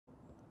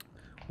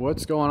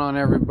What's going on,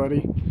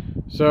 everybody?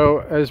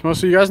 So as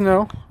most of you guys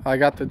know, I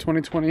got the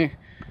 2020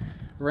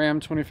 Ram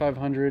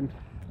 2500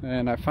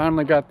 and I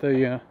finally got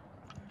the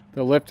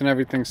lift and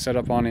everything set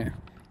up on it.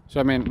 So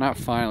I mean, not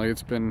finally,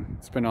 it's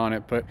been on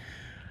it, but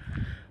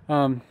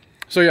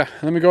so yeah,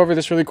 let me go over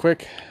this really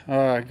quick.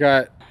 I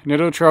got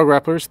Nitto Trail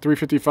Grapplers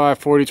 355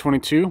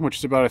 40/22, which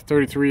is about a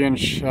 33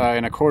 inch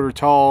and a quarter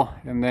tall,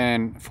 and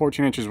then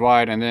 14 inches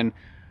wide, and then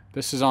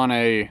this is on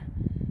a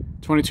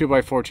 22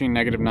 by 14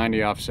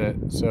 -90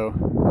 offset. So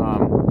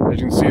as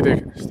you can see, they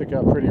stick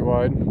out pretty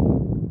wide,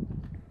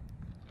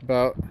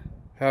 about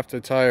half the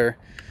tire.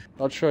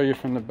 I'll show you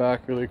from the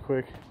back really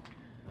quick.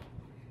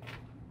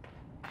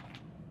 I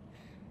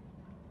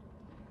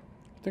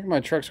think my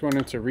truck's going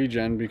into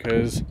regen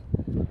because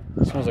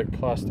it smells like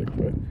plastic,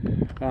 but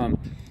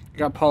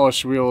got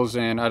polished wheels,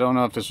 and I don't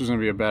know if this was going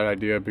to be a bad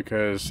idea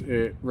because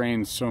it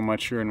rains so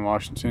much here in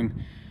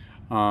Washington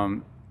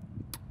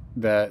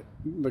that,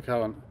 look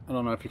how, I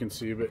don't know if you can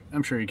see, but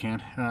I'm sure you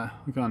can.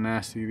 Look how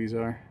nasty these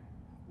are.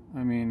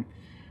 I mean,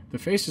 the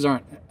faces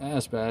aren't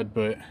as bad,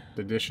 but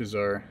the dishes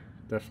are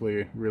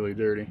definitely really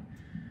dirty.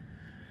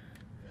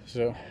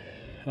 So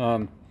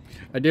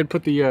I did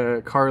put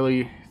the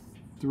Carly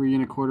 3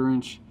 1/4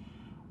 inch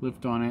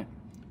lift on it.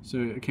 So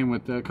it came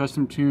with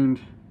custom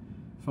tuned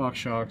Fox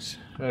shocks,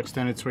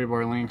 extended sway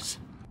bar links,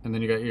 and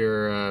then you got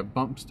your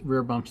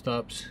rear bump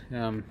stops.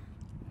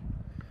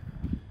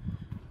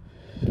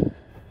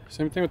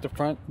 Same thing with the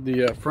front.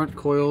 The front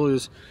coil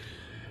is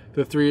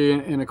the 3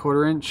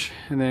 1/4 inch,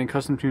 and then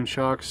custom tuned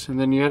shocks. And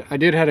then I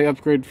did have to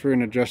upgrade for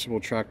an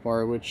adjustable track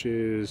bar, which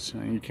is,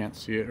 you can't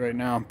see it right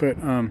now, but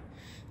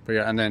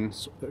yeah, and then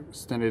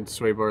extended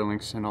sway bar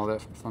links and all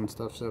that fun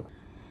stuff. So,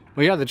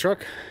 but yeah, the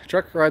truck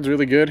rides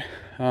really good.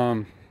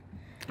 I'll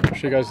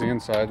show you guys the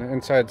inside. The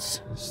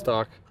inside's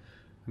stock.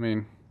 I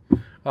mean,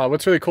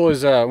 what's really cool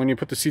is when you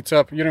put the seats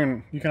up, you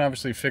can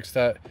obviously fix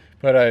that,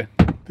 but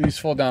these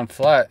fold down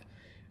flat,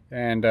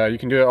 and you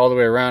can do it all the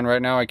way around.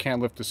 Right now I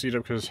can't lift the seat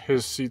up because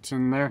his seat's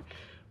in there,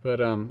 but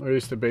or at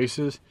least the base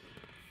is.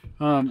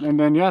 And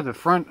then yeah, the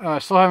front,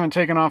 still haven't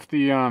taken off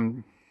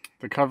the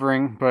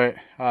covering, but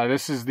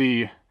this is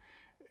the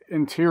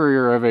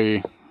interior of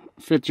a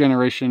 5th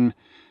generation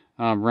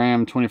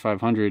Ram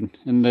 2500,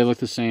 and they look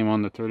the same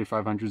on the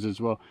 3500s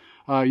as well.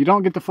 You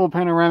don't get the full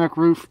panoramic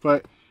roof,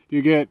 but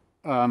you get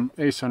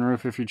a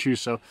sunroof if you choose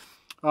so.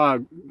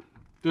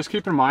 Just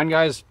keep in mind,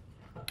 guys,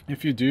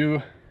 if you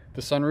do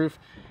the sunroof,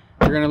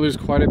 you're going to lose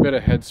quite a bit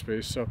of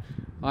headspace. So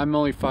I'm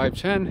only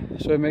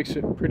 5'10", so it makes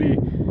it pretty,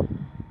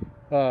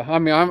 I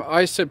mean,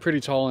 I sit pretty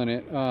tall in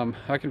it.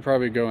 I can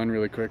probably go in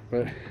really quick,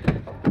 but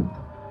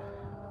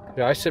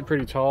yeah, I sit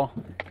pretty tall,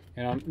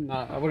 and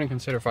I wouldn't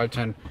consider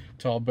 5'10"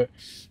 tall, but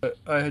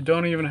I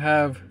don't even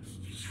have,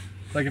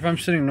 like, if I'm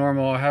sitting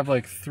normal, I have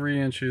like 3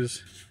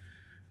 inches,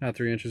 not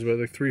 3 inches, but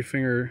like 3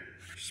 finger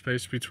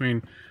space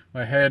between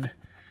my head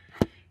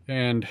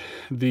and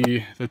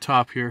the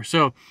top here.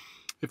 So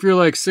if you're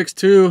like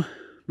 6'2",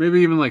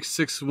 maybe even like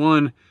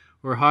 6'1"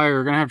 or higher,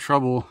 you're gonna have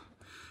trouble.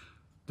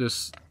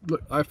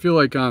 Look, I feel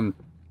like I'm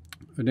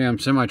a damn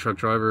semi-truck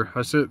driver.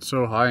 I sit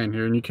so high in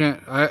here, and you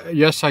can't.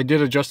 Yes, I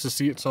did adjust the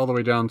seats all the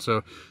way down,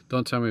 so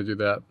don't tell me to do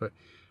that. But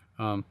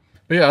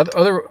yeah,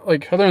 other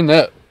than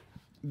that,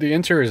 the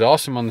interior is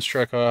awesome on this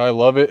truck. I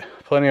love it.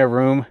 Plenty of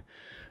room.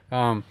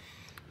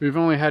 We've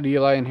only had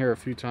Eli in here a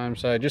few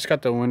times. I just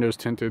got the windows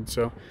tinted,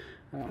 so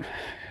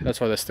that's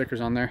why the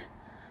sticker's on there.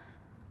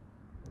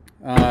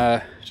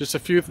 Just a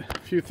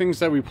few things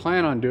that we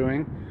plan on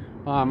doing.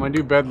 I'm gonna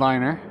do bed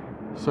liner.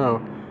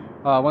 So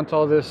once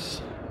all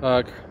this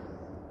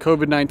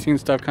COVID-19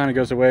 stuff kind of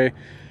goes away,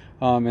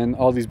 and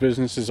all these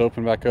businesses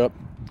open back up,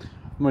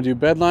 I'm gonna do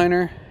bed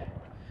liner.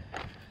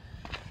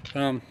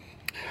 And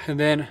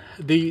then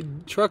the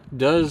truck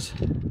does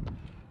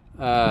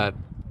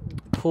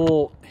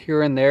pull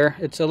here and there.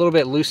 It's a little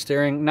bit loose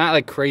steering, not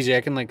like crazy.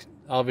 I can like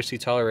obviously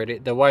tolerate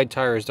it. The wide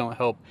tires don't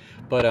help,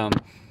 but I'm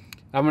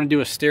gonna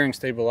do a steering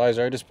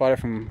stabilizer. I just bought it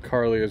from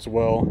Carly as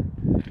well.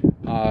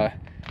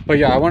 But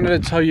yeah, I wanted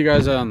to tell you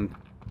guys,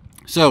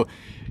 so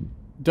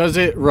does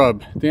it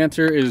rub? The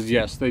answer is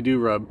yes, they do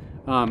rub.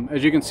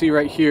 As you can see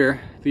right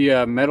here,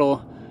 the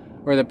metal,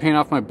 or the paint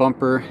off my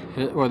bumper,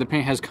 or the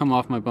paint has come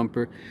off my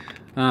bumper.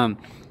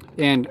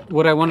 And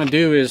what I want to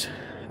do is,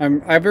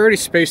 I've already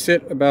spaced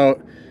it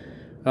about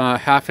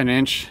 ½ an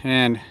inch,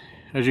 and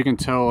as you can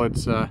tell,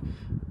 it's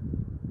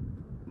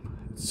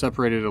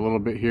separated a little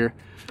bit here.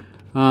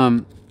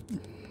 And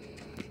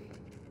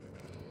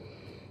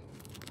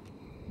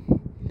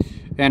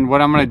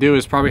what I'm going to do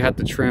is probably have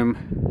to trim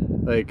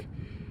like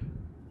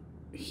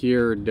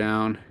here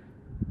down.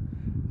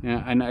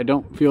 Yeah, and I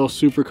don't feel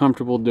super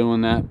comfortable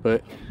doing that,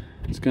 but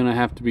it's going to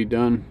have to be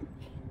done.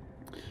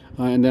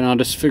 And then I'll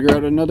just figure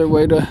out another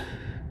way to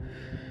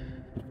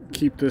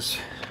keep this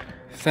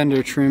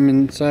fender trim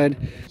inside.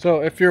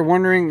 So if you're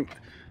wondering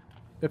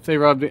if they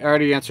rubbed, I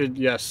already answered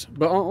yes,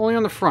 but only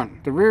on the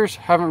front. The rears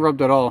haven't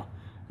rubbed at all,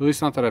 at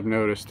least not that I've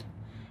noticed.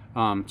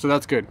 So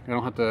that's good. I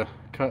don't have to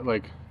cut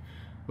like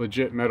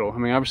legit metal. I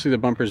mean, obviously the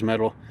bumper's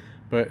metal,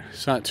 but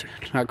it's not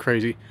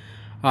crazy.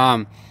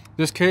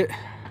 This kit,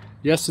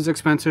 yes, it's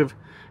expensive.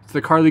 It's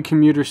the Carli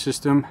commuter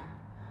system,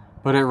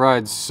 but it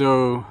rides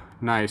so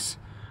nice.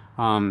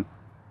 I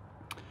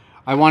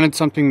wanted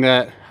something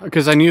that,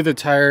 because I knew the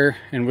tire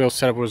and wheel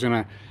setup was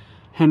gonna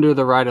hinder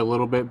the ride a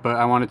little bit, but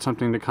I wanted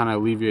something to kind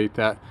of alleviate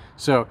that.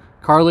 So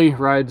Carli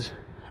rides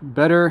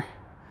better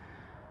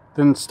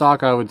than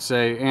stock, I would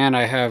say, and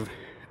I have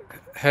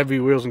heavy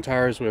wheels and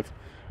tires with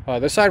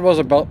the sidewall's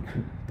about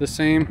the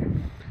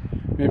same,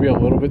 maybe a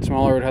little bit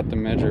smaller. I would have to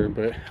measure,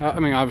 but I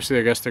mean, obviously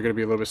I guess they're going to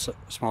be a little bit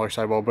smaller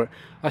sidewall, but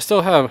I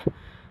still have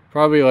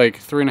probably like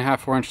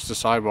 3.5-4 inches of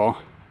sidewall,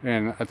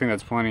 and I think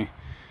that's plenty.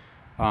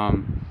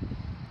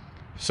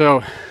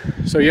 So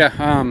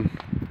yeah,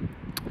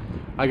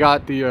 I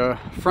got the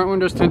front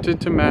windows tinted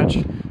to match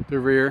the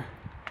rear,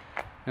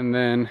 and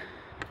then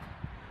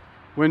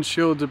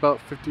windshield's about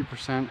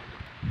 50%.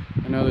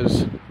 I know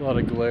there's a lot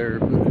of glare,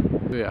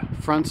 but yeah,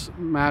 front's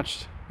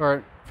matched,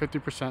 or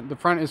 50%. The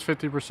front is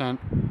 50%,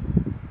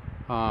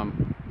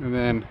 and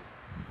then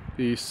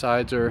the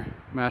sides are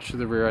matched to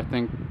the rear, I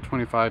think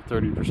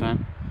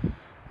 25-30%.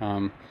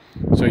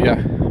 So yeah,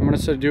 I'm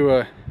gonna do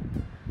a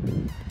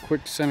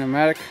quick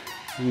cinematic,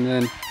 and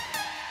then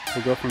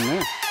we'll go from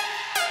there.